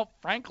Hillary. Well,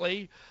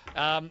 frankly,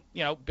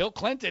 Bill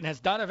Clinton has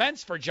done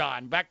events for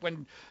John back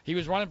when he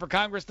was running for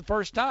Congress the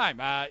first time.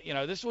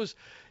 This was...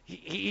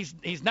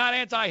 He's not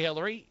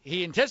anti-Hillary.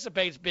 He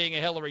anticipates being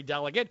a Hillary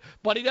delegate,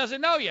 but he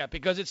doesn't know yet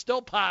because it's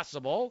still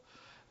possible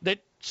that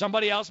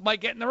somebody else might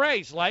get in the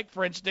race, like,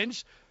 for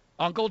instance,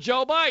 Uncle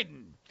Joe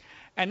Biden.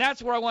 And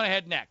that's where I want to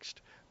head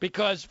next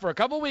because for a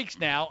couple of weeks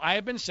now, I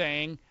have been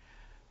saying,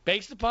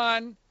 based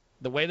upon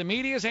the way the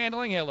media is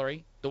handling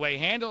Hillary, the way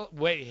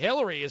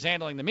Hillary is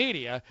handling the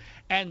media,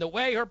 and the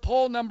way her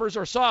poll numbers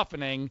are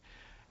softening,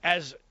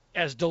 as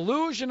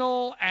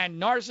delusional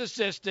and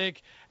narcissistic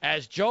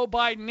as Joe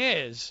Biden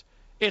is,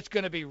 it's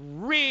going to be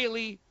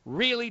really,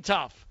 really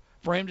tough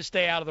for him to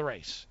stay out of the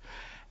race.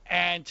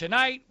 And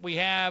tonight we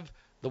have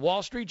the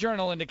Wall Street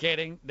Journal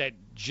indicating that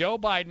Joe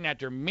Biden,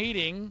 after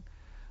meeting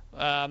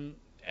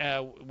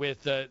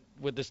with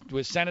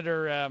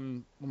Senator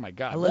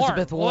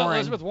Elizabeth Warren.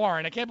 Elizabeth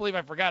Warren. I can't believe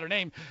I forgot her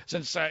name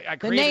since I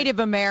created the Native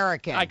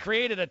American. I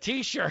created a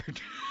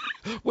T-shirt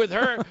with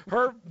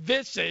her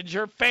visage,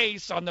 her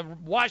face on the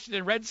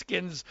Washington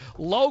Redskins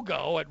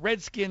logo at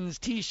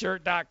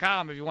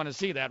RedskinsT-shirt.com if you want to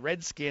see that.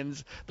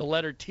 Redskins, the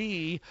letter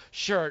T,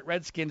 shirt,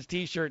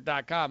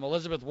 RedskinsT-shirt.com.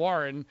 Elizabeth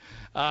Warren,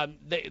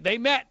 they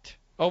met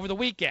over the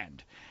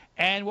weekend.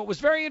 And what was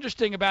very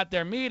interesting about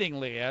their meeting,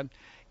 Leah,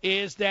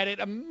 is that it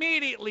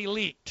immediately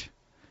leaked.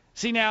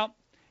 See, now,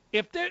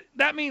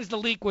 that means the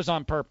leak was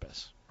on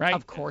purpose, right?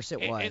 Of course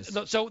it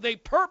was. So they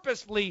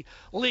purposely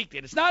leaked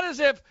it. It's not as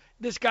if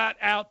this got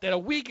out that a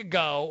week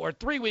ago or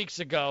 3 weeks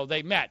ago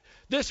they met.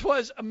 This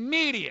was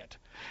immediate.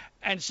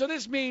 And so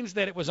this means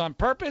that it was on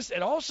purpose.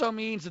 It also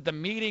means that the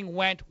meeting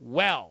went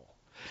well.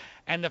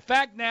 And the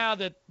fact now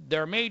that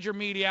there are major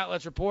media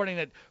outlets reporting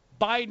that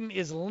Biden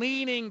is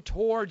leaning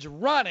towards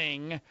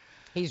running.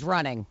 He's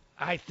running.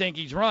 I think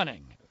he's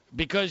running.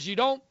 Because you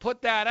don't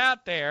put that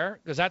out there,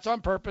 because that's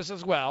on purpose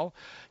as well.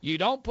 You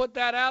don't put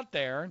that out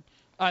there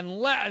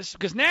unless,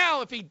 because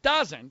now if he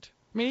doesn't,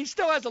 I mean, he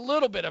still has a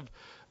little bit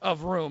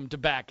of room to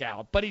back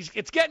out, but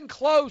it's getting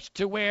close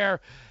to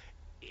where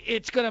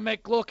it's going to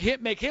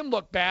make him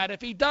look bad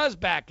if he does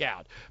back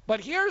out.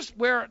 But here's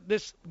where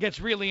this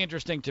gets really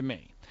interesting to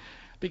me.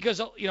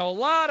 Because, a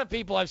lot of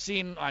people I've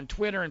seen on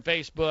Twitter and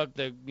Facebook,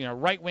 the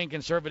right-wing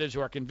conservatives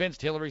who are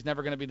convinced Hillary's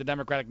never going to be the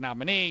Democratic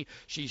nominee,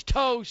 she's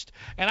toast.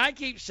 And I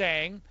keep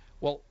saying,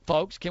 well,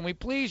 folks, can we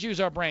please use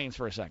our brains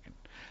for a second?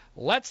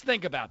 Let's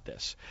think about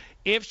this.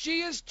 If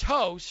she is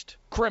toast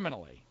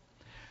criminally,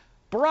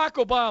 Barack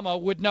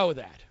Obama would know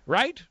that,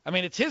 right? I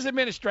mean, it's his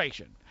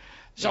administration.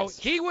 So yes.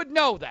 He would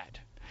know that.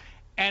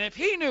 And if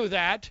he knew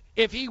that,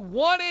 if he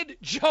wanted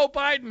Joe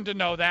Biden to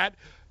know that,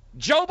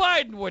 Joe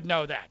Biden would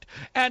know that.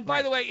 And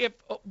by the way, if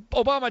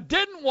Obama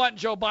didn't want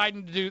Joe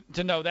Biden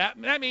to know that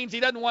means he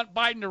doesn't want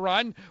Biden to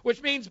run,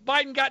 which means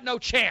Biden got no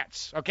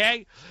chance,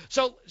 okay?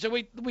 So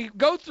we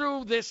go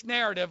through this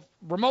narrative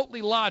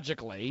remotely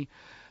logically.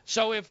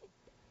 So if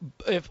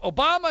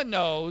Obama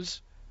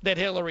knows that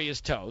Hillary is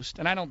toast,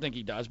 and I don't think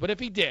he does, but if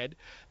he did,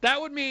 that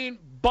would mean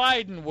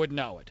Biden would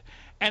know it.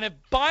 And if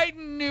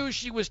Biden knew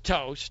she was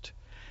toast,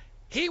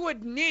 he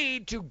would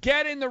need to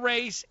get in the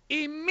race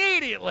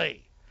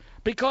immediately.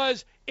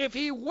 Because if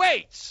he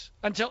waits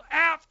until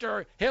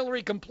after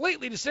Hillary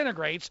completely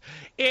disintegrates,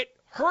 it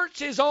hurts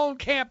his own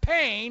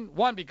campaign.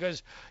 One,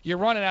 because you're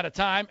running out of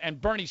time,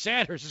 and Bernie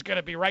Sanders is going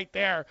to be right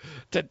there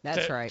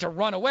to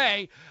run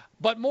away.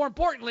 But more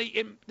importantly,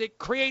 it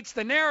creates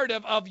the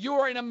narrative of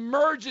you're an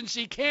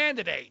emergency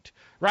candidate,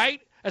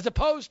 right? As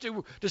opposed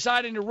to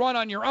deciding to run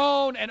on your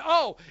own and,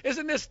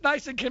 isn't this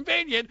nice and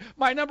convenient?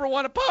 My number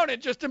one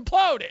opponent just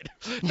imploded.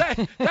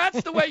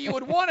 That's the way you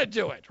would want to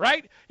do it,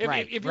 right?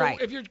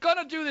 If you're going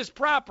to do this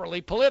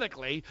properly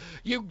politically,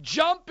 you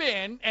jump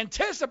in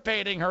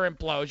anticipating her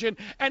implosion,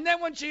 and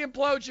then when she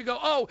implodes, you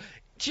go,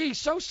 gee,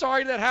 so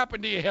sorry that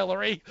happened to you,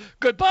 Hillary.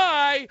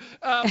 Goodbye.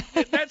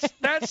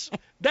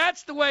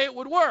 That's the way it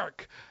would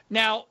work.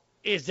 Now,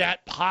 is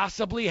that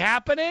possibly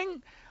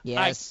happening?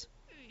 Yes.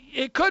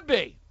 It could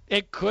be.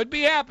 It could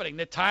be happening.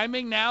 The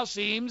timing now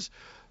seems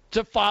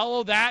to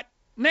follow that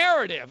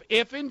narrative.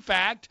 If, in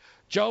fact,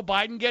 Joe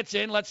Biden gets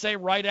in, let's say,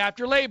 right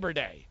after Labor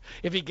Day.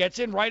 If he gets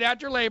in right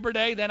after Labor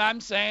Day, then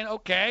I'm saying,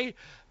 okay,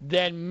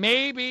 then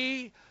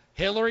maybe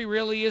Hillary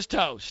really is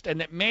toast,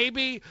 and that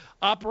maybe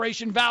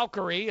Operation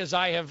Valkyrie, as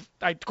I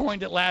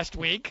coined it last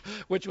week,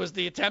 which was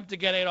the attempt to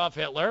get Adolf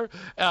Hitler,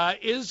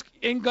 is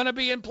going to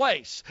be in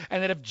place,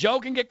 and that if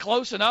Joe can get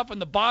close enough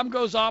and the bomb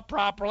goes off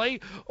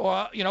properly,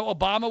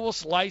 Obama will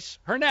slice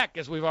her neck,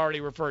 as we've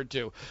already referred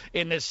to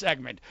in this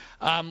segment,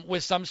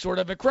 with some sort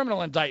of a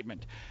criminal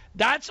indictment.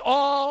 That's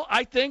all,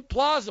 I think,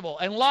 plausible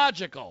and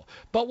logical.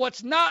 But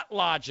what's not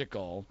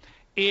logical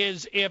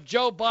is if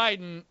Joe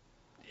Biden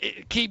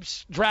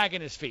keeps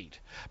dragging his feet.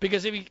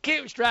 Because if he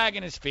keeps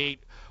dragging his feet,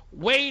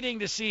 waiting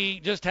to see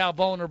just how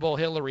vulnerable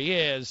Hillary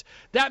is,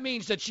 that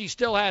means that she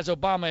still has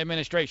Obama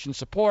administration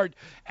support.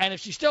 And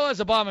if she still has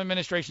Obama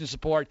administration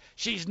support,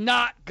 she's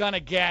not going to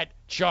get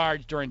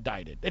charged or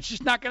indicted. It's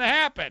just not going to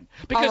happen.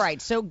 All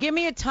right, so give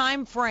me a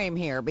time frame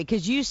here,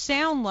 because you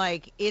sound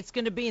like it's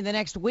going to be in the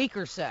next week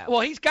or so.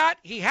 Well, it's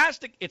got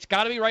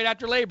to be right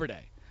after Labor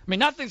Day. I mean,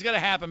 nothing's going to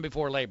happen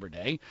before Labor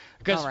Day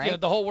because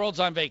the whole world's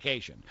on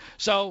vacation.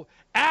 So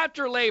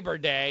after Labor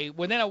Day,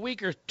 within a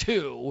week or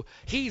two,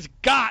 he's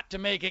got to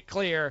make it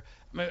clear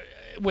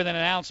with an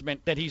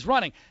announcement that he's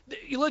running.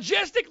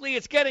 Logistically,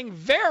 it's getting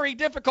very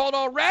difficult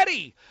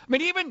already. I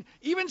mean,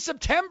 even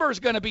September is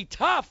going to be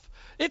tough.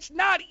 It's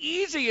not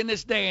easy in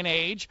this day and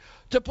age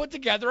to put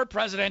together a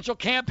presidential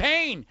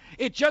campaign.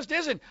 It just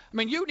isn't. I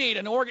mean, you need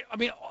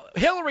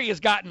Hillary has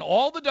gotten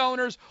all the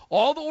donors,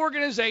 all the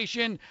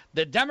organization,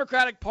 the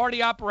Democratic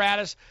Party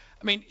apparatus.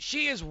 I mean,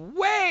 she is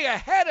way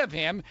ahead of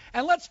him.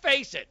 And let's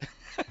face it,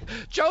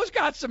 Joe's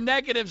got some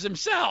negatives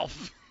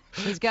himself.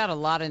 He's got a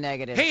lot of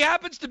negatives. He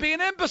happens to be an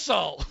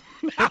imbecile.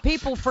 But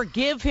people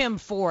forgive him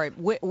for it,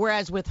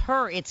 whereas with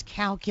her, it's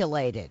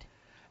calculated.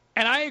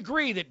 And I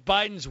agree that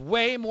Biden's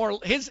way more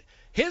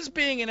his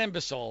being an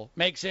imbecile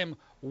makes him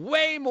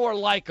way more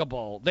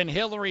likable than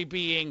Hillary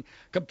being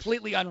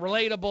completely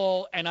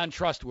unrelatable and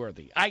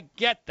untrustworthy. I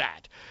get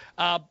that.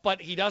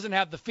 But he doesn't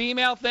have the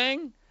female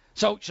thing.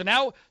 So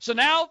now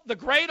the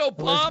great Obama.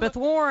 Elizabeth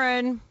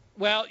Warren.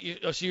 Well,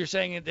 so you're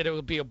saying that it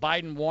would be a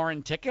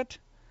Biden-Warren ticket?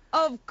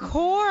 Of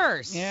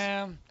course.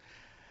 Yeah.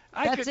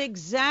 That's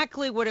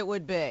exactly what it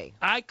would be.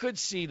 I could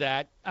see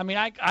that. I mean,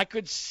 I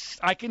can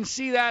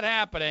see that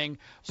happening.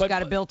 She's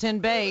got a built-in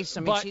base. I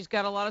mean, she's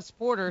got a lot of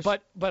supporters.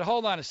 But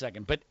hold on a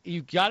second. But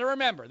you got to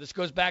remember, this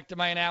goes back to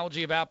my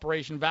analogy of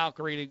Operation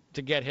Valkyrie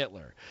to get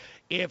Hitler.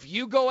 If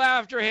you go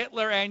after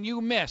Hitler and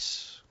you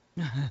miss,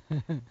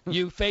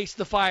 you face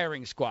the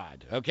firing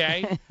squad.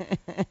 Okay.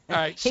 All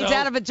right. He's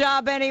out of a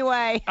job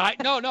anyway.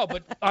 No,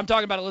 but I'm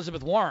talking about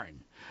Elizabeth Warren.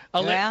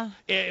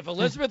 If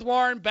Elizabeth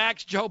Warren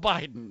backs Joe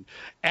Biden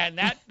and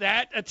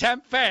that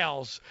attempt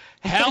fails,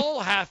 hell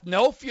hath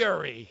no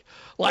fury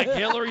like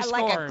Hillary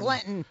scorned. Like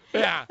a Clinton.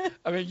 Yeah.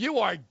 I mean, you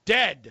are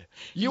dead.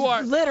 You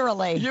are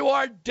literally. You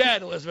are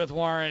dead, Elizabeth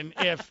Warren.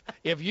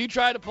 If you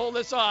try to pull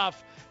this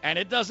off and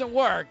it doesn't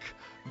work,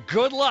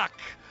 good luck.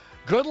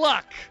 Good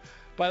luck.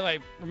 By the way,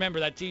 remember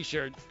that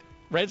T-shirt.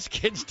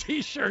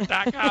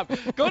 RedskinsT-shirt.com.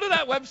 Go to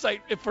that website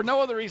if for no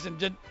other reason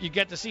you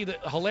get to see the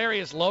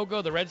hilarious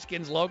logo, the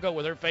Redskins logo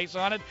with her face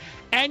on it,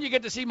 and you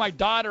get to see my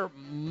daughter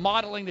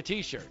modeling the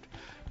T-shirt.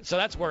 So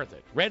that's worth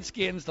it.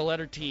 Redskins, the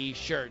letter T,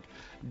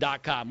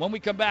 shirt.com. When we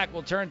come back,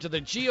 we'll turn to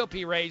the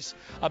GOP race,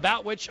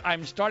 about which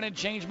I'm starting to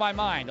change my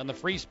mind on the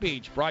Free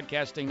Speech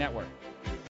Broadcasting Network.